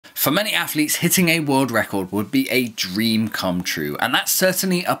For many athletes, hitting a world record would be a dream come true, and that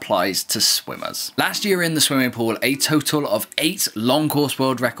certainly applies to swimmers. Last year in the swimming pool, a total of 8 long course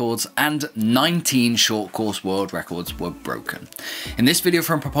world records and 19 short course world records were broken. In this video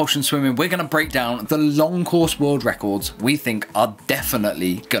from Propulsion Swimming, we're going to break down the long course world records we think are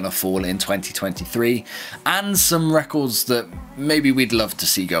definitely going to fall in 2023, and some records that maybe we'd love to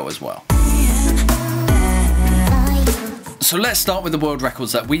see go as well. So let's start with the world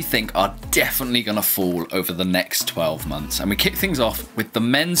records that we think are definitely going to fall over the next 12 months. And we kick things off with the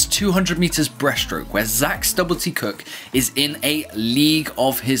men's 200 meters breaststroke, where Zach Stubblety Cook is in a league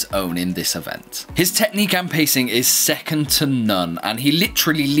of his own in this event. His technique and pacing is second to none, and he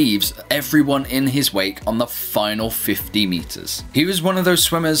literally leaves everyone in his wake on the final 50 meters. He was one of those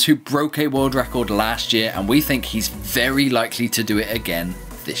swimmers who broke a world record last year, and we think he's very likely to do it again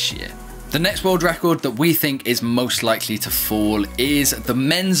this year. The next world record that we think is most likely to fall is the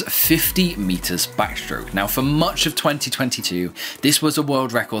men's 50 meters backstroke. Now, for much of 2022, this was a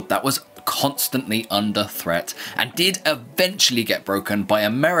world record that was constantly under threat and did eventually get broken by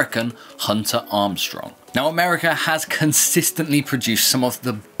American Hunter Armstrong. Now, America has consistently produced some of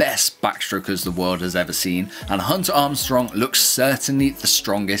the best backstrokers the world has ever seen, and Hunter Armstrong looks certainly the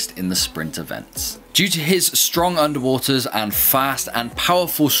strongest in the sprint events. Due to his strong underwaters and fast and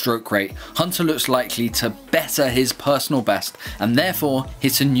powerful stroke rate, Hunter looks likely to better his personal best and therefore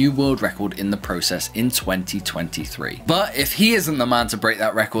hit a new world record in the process in 2023. But if he isn't the man to break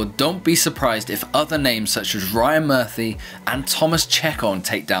that record, don't be surprised if other names such as Ryan Murphy and Thomas Chekon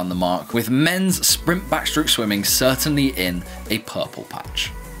take down the mark, with men's sprint backstroke swimming certainly in a purple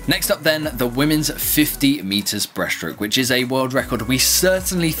patch. Next up then, the women's 50 meters breaststroke, which is a world record we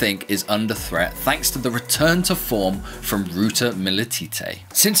certainly think is under threat thanks to the return to form from Ruta Militite.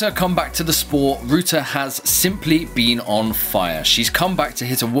 Since her comeback to the sport, Ruta has simply been on fire. She's come back to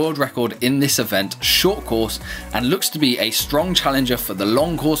hit a world record in this event, short course, and looks to be a strong challenger for the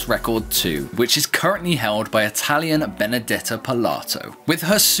long course record too, which is currently held by Italian Benedetta Pilato. With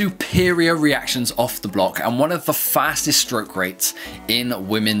her superior reactions off the block and one of the fastest stroke rates in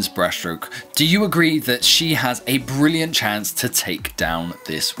women's breaststroke, do you agree that she has a brilliant chance to take down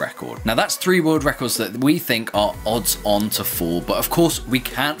this record? Now, that's 3 world records that we think are odds on to fall, but of course we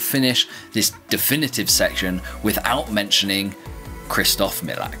can't finish this definitive section without mentioning Kristof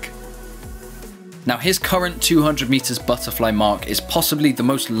Milak. Now, his current 200 meters butterfly mark is possibly the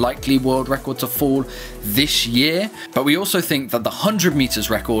most likely world record to fall this year, but we also think that the 100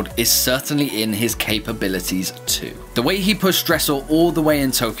 meters record is certainly in his capabilities too. The way he pushed Dressel all the way in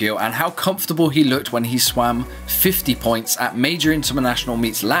Tokyo and how comfortable he looked when he swam 50 points at major international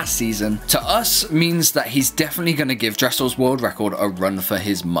meets last season, to us means that he's definitely going to give Dressel's world record a run for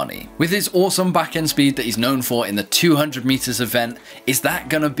his money. With his awesome back-end speed that he's known for in the 200 meters event, is that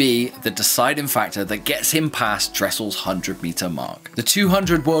going to be the deciding factor that gets him past Dressel's 100 meter mark? The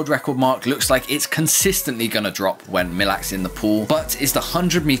 200 world record mark looks like it's consistently going to drop when Milak's in the pool, but is the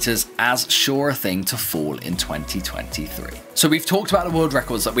 100 meters as sure a thing to fall in 2023? So we've talked about the world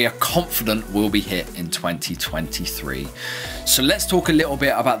records that we are confident will be hit in 2023. So let's talk a little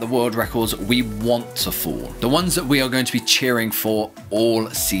bit about the world records we want to fall, the ones that we are going to be cheering for all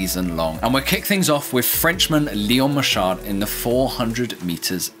season long. And we'll kick things off with Frenchman Leon Marchand in the 400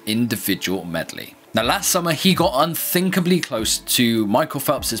 meters individual medley. Now, last summer, he got unthinkably close to Michael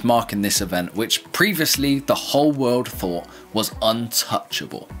Phelps' mark in this event, which previously the whole world thought was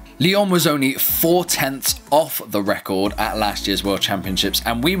untouchable. Leon was only 4/10 off the record at last year's World Championships,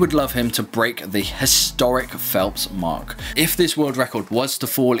 and we would love him to break the historic Phelps mark. If this world record was to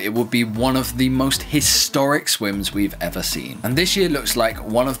fall, it would be one of the most historic swims we've ever seen. And this year looks like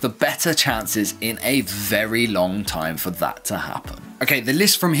one of the better chances in a very long time for that to happen. Okay, the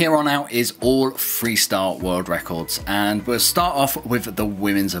list from here on out is all freestyle world records, and we'll start off with the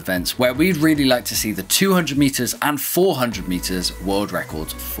women's events, where we'd really like to see the 200 meters and 400 meters world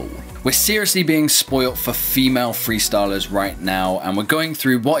records fall. We're seriously being spoilt for female freestylers right now, and we're going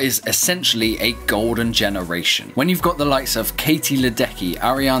through what is essentially a golden generation. When you've got the likes of Katie Ledecky,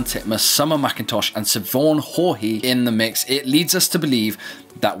 Ariarne Titmus, Summer McIntosh, and Siobhan Jorge in the mix, it leads us to believe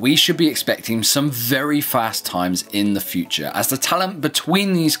that we should be expecting some very fast times in the future, as the talent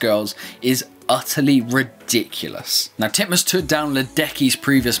between these girls is utterly ridiculous. Now, Titmus took down Ledecky's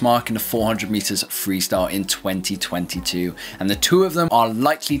previous mark in the 400 meters freestyle in 2022, and the two of them are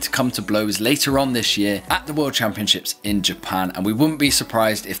likely to come to blows later on this year at the World Championships in Japan, and we wouldn't be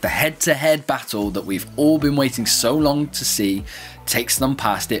surprised if the head-to-head battle that we've all been waiting so long to see takes them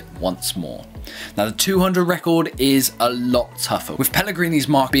past it once more. Now the 200 record is a lot tougher, with Pellegrini's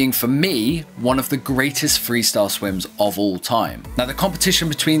mark being for me one of the greatest freestyle swims of all time. Now the competition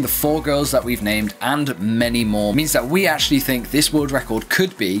between the 4 girls that we've named and many more means that we actually think this world record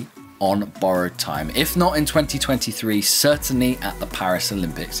could be on borrowed time. If not in 2023, certainly at the Paris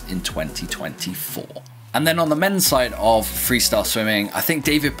Olympics in 2024. And then on the men's side of freestyle swimming, I think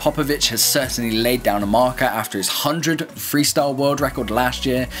David Popovic has certainly laid down a marker after his 100 freestyle world record last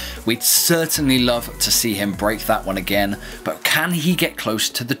year. We'd certainly love to see him break that one again, but can he get close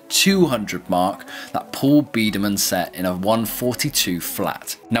to the 200 mark that Paul Biedermann set in a 142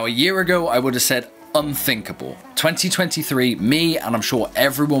 flat? Now a year ago, I would have said unthinkable. 2023, me and I'm sure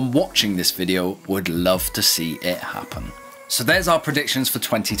everyone watching this video would love to see it happen. So there's our predictions for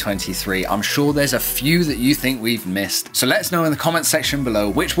 2023. I'm sure there's a few that you think we've missed. So let us know in the comment section below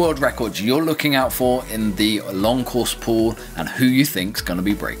which world records you're looking out for in the long course pool and who you think's gonna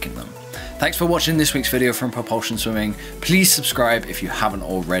be breaking them. Thanks for watching this week's video from Propulsion Swimming. Please subscribe if you haven't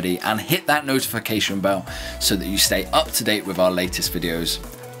already and hit that notification bell so that you stay up to date with our latest videos,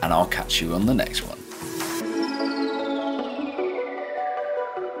 and I'll catch you on the next one.